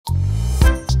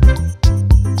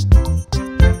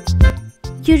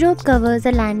Europe covers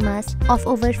a landmass of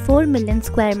over 4 million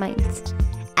square miles.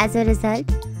 As a result,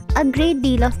 a great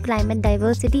deal of climate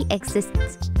diversity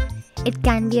exists. It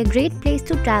can be a great place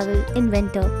to travel in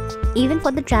winter, even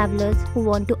for the travelers who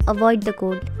want to avoid the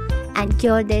cold and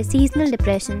cure their seasonal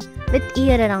depression with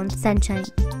year-round sunshine.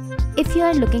 If you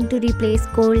are looking to replace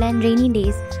cold and rainy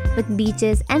days with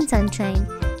beaches and sunshine,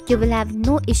 you will have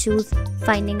no issues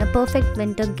finding a perfect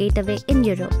winter getaway in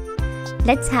Europe.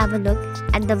 Let's have a look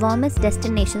at the warmest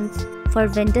destinations for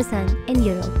winter sun in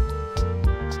Europe.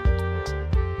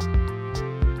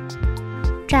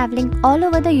 Traveling all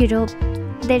over the Europe,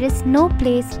 there is no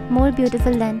place more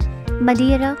beautiful than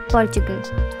Madeira, Portugal.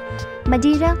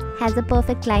 Madeira has a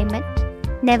perfect climate,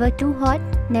 never too hot,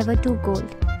 never too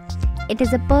cold. It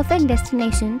is a perfect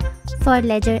destination for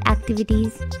leisure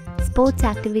activities, sports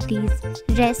activities,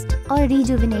 rest or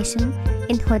rejuvenation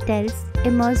in hotels,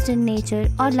 immersed in nature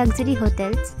or luxury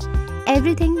hotels.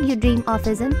 Everything you dream of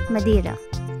is in Madeira.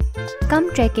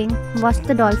 Come trekking, watch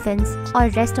the dolphins or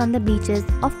rest on the beaches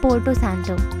of Porto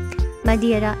Santo.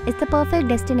 Madeira is the perfect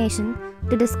destination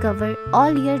to discover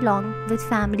all year long with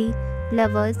family,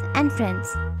 lovers and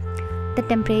friends. The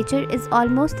temperature is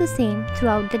almost the same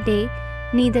throughout the day,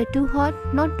 neither too hot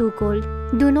nor too cold.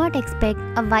 Do not expect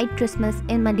a white Christmas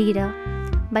in Madeira,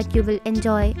 but you will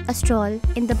enjoy a stroll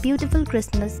in the beautiful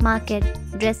Christmas market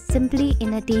dressed simply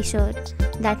in a t-shirt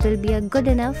that will be good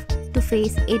enough to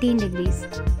face 18 degrees.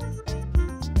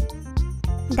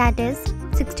 That is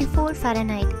 64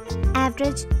 Fahrenheit,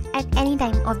 average at any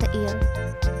time of the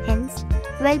year. Hence,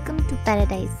 welcome to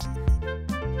paradise.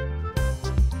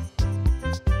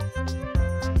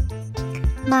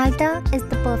 Malta is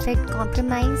the perfect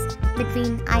compromise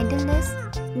between idleness,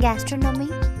 gastronomy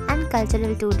and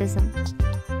cultural tourism.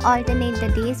 Alternate the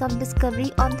days of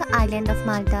discovery on the island of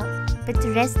Malta with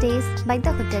rest days by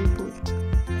the hotel pool.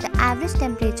 The average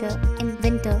temperature in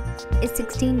winter is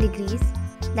 16 degrees,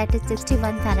 that is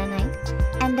 61 Fahrenheit,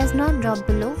 and does not drop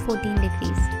below 14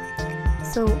 degrees.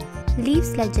 So, leave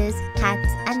sledges,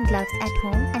 hats and gloves at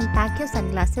home and pack your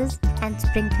sunglasses and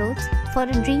spring clothes for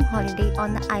a dream holiday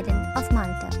on the island of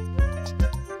Malta.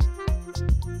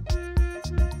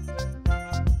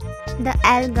 The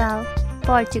Algarve,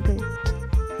 Portugal.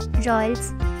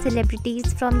 Royals,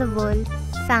 celebrities from the world,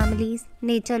 families,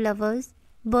 nature lovers,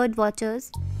 bird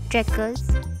watchers, trekkers,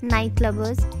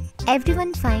 nightclubbers,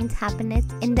 everyone finds happiness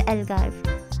in the Algarve,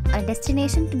 a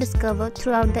destination to discover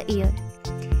throughout the year.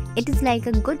 It is like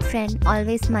a good friend,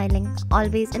 always smiling,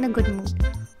 always in a good mood,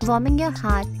 warming your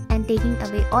heart and taking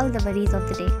away all the worries of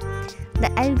the day.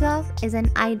 The Algarve is an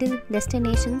ideal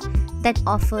destination that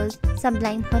offers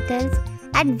sublime hotels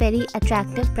at very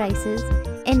attractive prices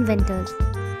in winters,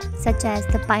 such as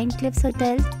the Pine Cliffs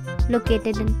Hotel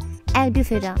located in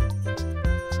Albufeira.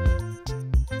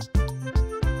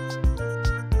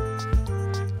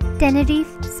 Tenerife,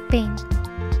 Spain.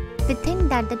 We think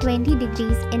that the 20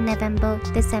 degrees in November,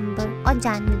 December or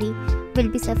January will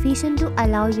be sufficient to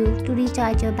allow you to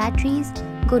recharge your batteries,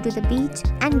 go to the beach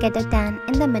and get a tan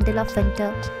in the middle of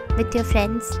winter with your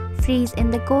friends, freeze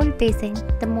in the cold facing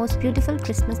the most beautiful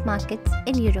Christmas markets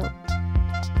in Europe.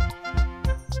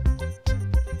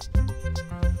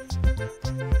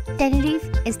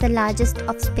 Tenerife is the largest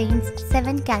of Spain's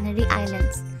 7 Canary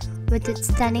Islands, with its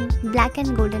stunning black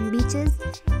and golden beaches,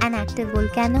 an active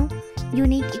volcano,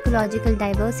 unique ecological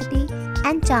diversity,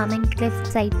 and charming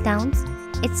cliffside towns.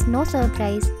 It's no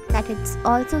surprise that it's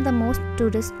also the most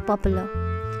tourist popular.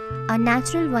 A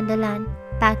natural wonderland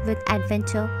packed with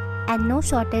adventure and no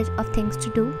shortage of things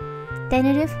to do,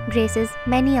 Tenerife graces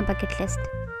many a bucket list.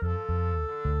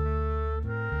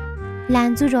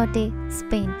 Lanzarote,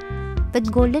 Spain. With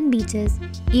golden beaches,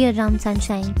 year-round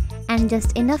sunshine, and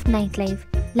just enough nightlife,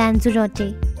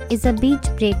 Lanzarote is a beach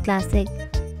break classic.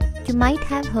 You might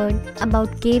have heard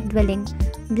about cave dwelling,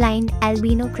 blind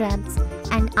albino crabs,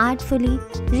 and artfully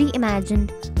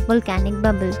reimagined volcanic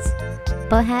bubbles.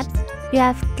 Perhaps you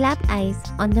have clapped eyes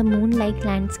on the moon-like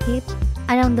landscape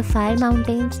around the fire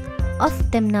mountains of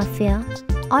Tenerife,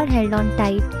 or held on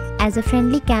tight as a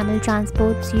friendly camel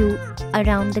transports you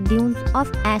around the dunes of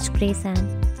ash grey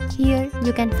sand. Here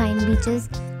you can find beaches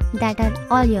that are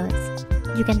all yours.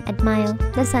 You can admire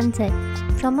the sunset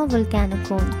from a volcano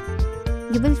cone.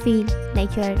 You will feel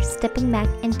like you are stepping back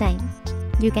in time.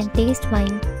 You can taste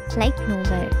wine like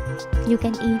nowhere. You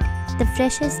can eat the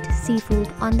freshest seafood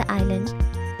on the island.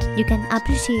 You can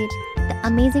appreciate the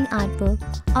amazing artwork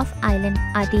of island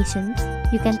artisans.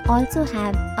 You can also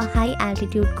have a high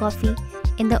altitude coffee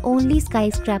in the only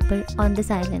skyscraper on this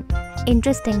island.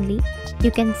 Interestingly, you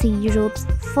can see Europe's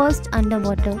first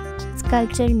underwater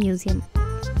sculpture museum.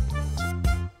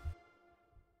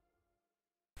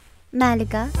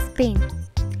 Malaga, Spain.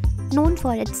 Known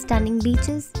for its stunning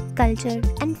beaches, culture,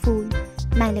 and food,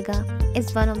 Malaga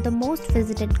is one of the most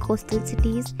visited coastal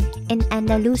cities in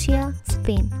Andalusia,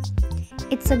 Spain.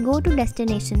 It's a go-to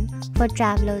destination for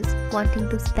travelers wanting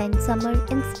to spend summer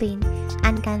in Spain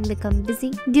and can become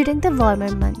busy during the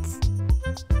warmer months.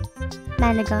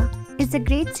 Malaga is a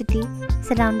great city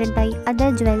surrounded by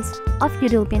other jewels of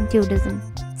European tourism,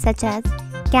 such as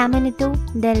Caminito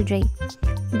del Rey,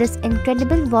 this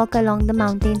incredible walk along the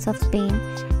mountains of Spain,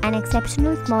 and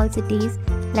exceptional small cities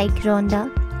like Ronda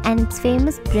and its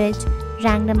famous bridge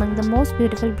ranked among the most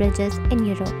beautiful bridges in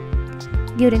Europe.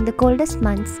 During the coldest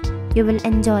months, you will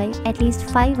enjoy at least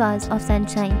 5 hours of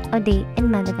sunshine a day in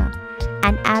Malaga,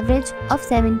 an average of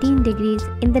 17 degrees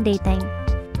in the daytime.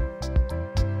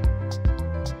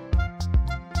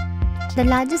 The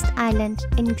largest island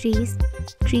in Greece,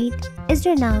 Crete, is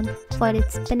renowned for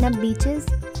its pin-up beaches,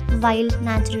 wild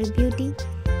natural beauty,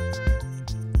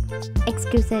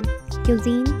 exquisite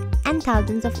cuisine, and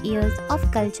thousands of years of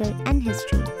culture and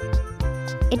history.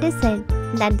 It is said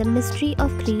that the mystery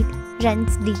of Crete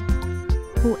runs deep.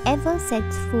 Whoever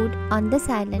sets foot on this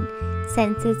island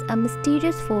senses a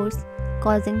mysterious force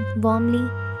causing warmly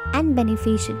and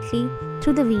beneficially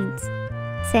through the veins,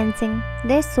 sensing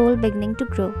their soul beginning to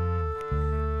grow.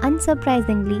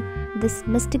 Unsurprisingly, this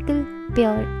mystical,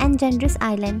 pure, and generous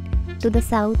island to the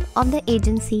south of the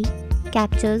Aegean Sea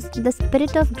captures the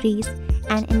spirit of Greece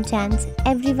and enchants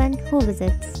everyone who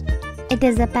visits. It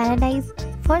is a paradise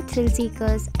for thrill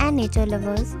seekers and nature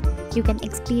lovers. You can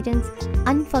experience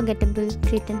unforgettable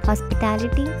Cretan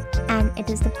hospitality, and it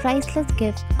is the priceless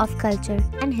gift of culture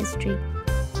and history.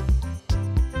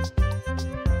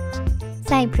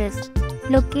 Cyprus.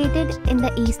 Located in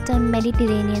the eastern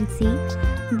Mediterranean Sea,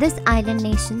 this island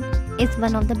nation is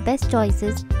one of the best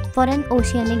choices for an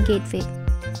oceanic gateway.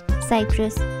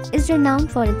 Cyprus is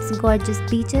renowned for its gorgeous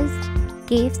beaches,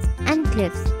 caves, and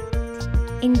cliffs.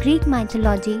 In Greek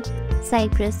mythology,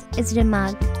 Cyprus is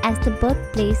remarked as the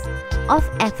birthplace of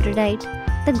Aphrodite,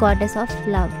 the goddess of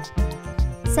love.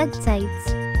 Such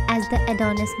sites as the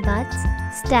Adonis Baths,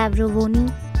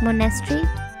 Stavrovoni Monastery,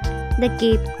 the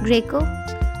Cape Greco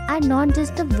are not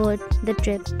just worth the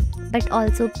trip but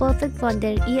also perfect for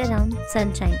their year-round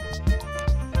sunshine.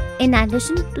 In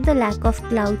addition to the lack of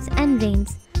clouds and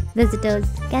rains, visitors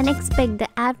can expect the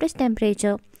average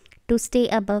temperature to stay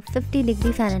above 50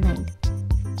 degrees Fahrenheit.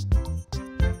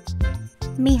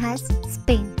 Mijas,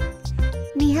 Spain.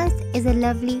 Mijas is a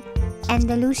lovely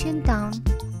Andalusian town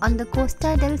on the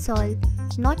Costa del Sol,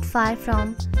 not far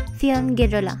from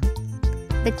Fuengirola.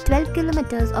 With 12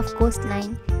 kilometers of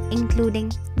coastline,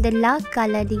 including the La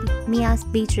Cala de Mijas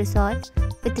Beach Resort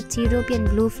with its European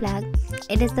blue flag,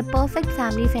 it is the perfect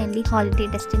family-friendly holiday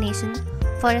destination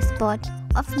for a spot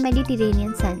of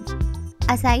Mediterranean sun.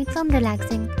 Aside from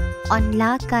relaxing on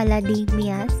La Cala de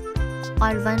Mijas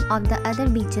or one of the other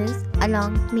beaches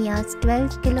along Mijas'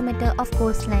 12-kilometer of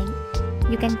coastline,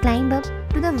 you can climb up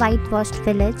to the whitewashed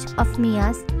village of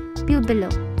Mijas Pueblo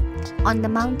on the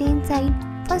mountainside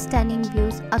for stunning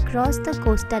views across the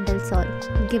Costa del Sol,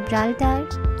 Gibraltar,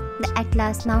 the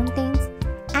Atlas Mountains,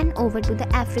 and over to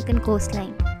the African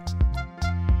coastline.